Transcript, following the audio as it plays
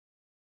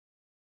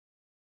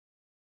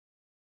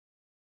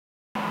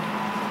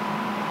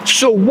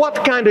So what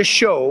kind of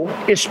show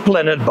is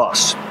Planet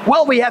Bas?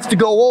 Well, we have to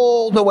go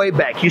all the way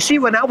back. You see,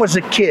 when I was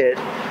a kid,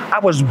 I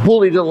was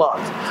bullied a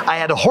lot. I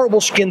had a horrible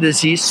skin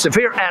disease,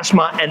 severe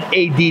asthma, and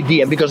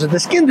ADD. And because of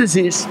the skin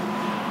disease,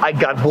 I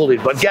got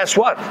bullied. But guess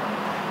what?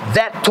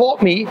 That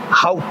taught me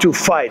how to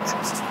fight.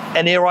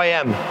 And here I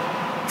am.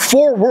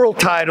 4 world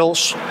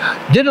titles,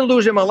 didn't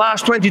lose in my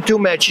last 22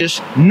 matches,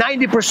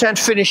 90%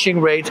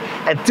 finishing rate,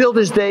 and till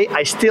this day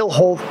I still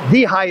hold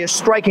the highest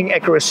striking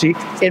accuracy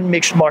in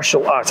mixed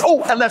martial arts.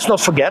 Oh, and let's not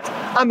forget,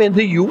 I'm in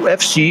the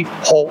UFC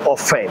Hall of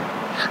Fame.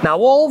 Now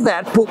all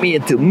that put me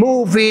into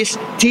movies,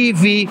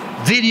 TV,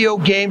 video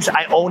games.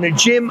 I own a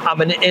gym, I'm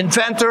an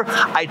inventor,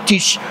 I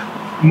teach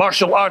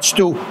martial arts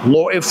to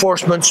law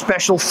enforcement,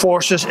 special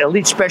forces,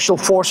 elite special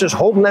forces,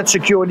 homeland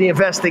security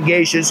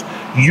investigations,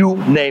 you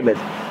name it.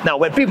 Now,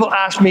 when people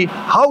ask me,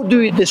 how do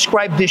you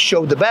describe this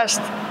show the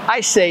best? I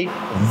say,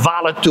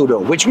 vale tudo,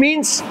 which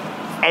means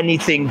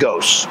anything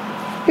goes.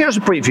 Here's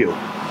a preview.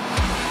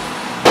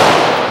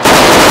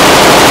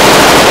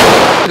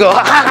 Go,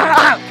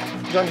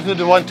 you're going to do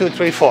the 1, 2,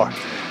 3, 4.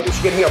 You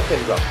can hear a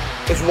pin drop.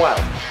 It's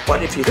wild.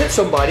 But if you hit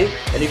somebody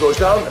and he goes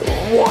down,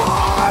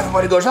 wow,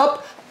 everybody goes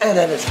up, and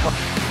then it's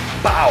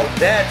pow,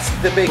 that's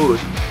the big food.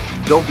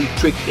 Don't be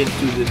tricked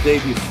into the day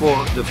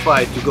before the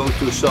fight to go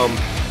to some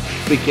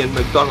freaking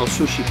McDonald's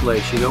sushi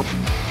place, you know?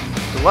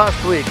 So last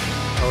week,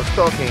 I was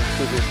talking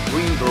to this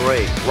Green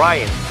Beret,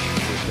 Ryan,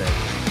 his name.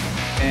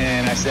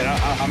 And I said,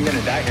 I'm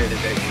gonna die here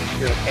today.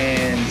 Yeah.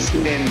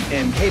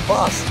 And hey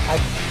boss, I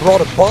brought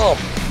a bomb.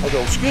 I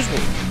go, excuse me.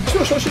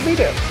 So social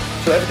media.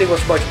 So everything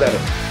was much better.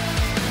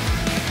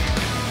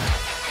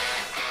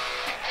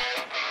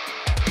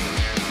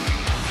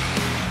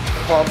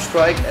 Palm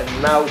strike,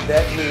 and now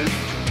that knee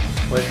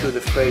went to the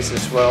face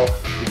as well,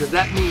 because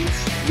that means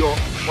your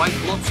white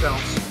blood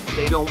cells,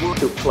 they don't work.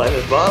 To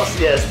Planet Bas,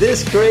 yes,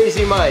 this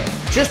crazy mind.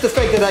 Just the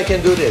fact that I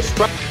can do this.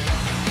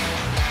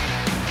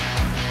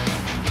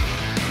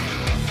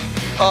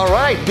 All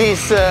right,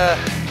 these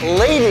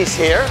ladies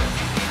here,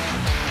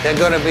 they're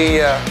gonna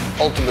be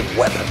ultimate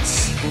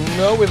weapons.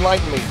 No,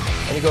 enlighten me.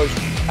 And he goes,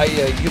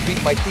 you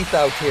beat my teeth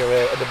out here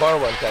at the bar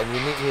one time. You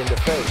meet me in the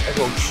face. I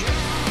go, shit.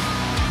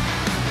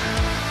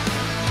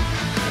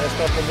 Let's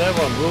stop on that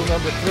one. Rule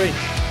number 3.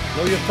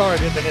 Know your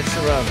target and its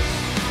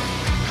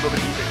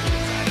surroundings.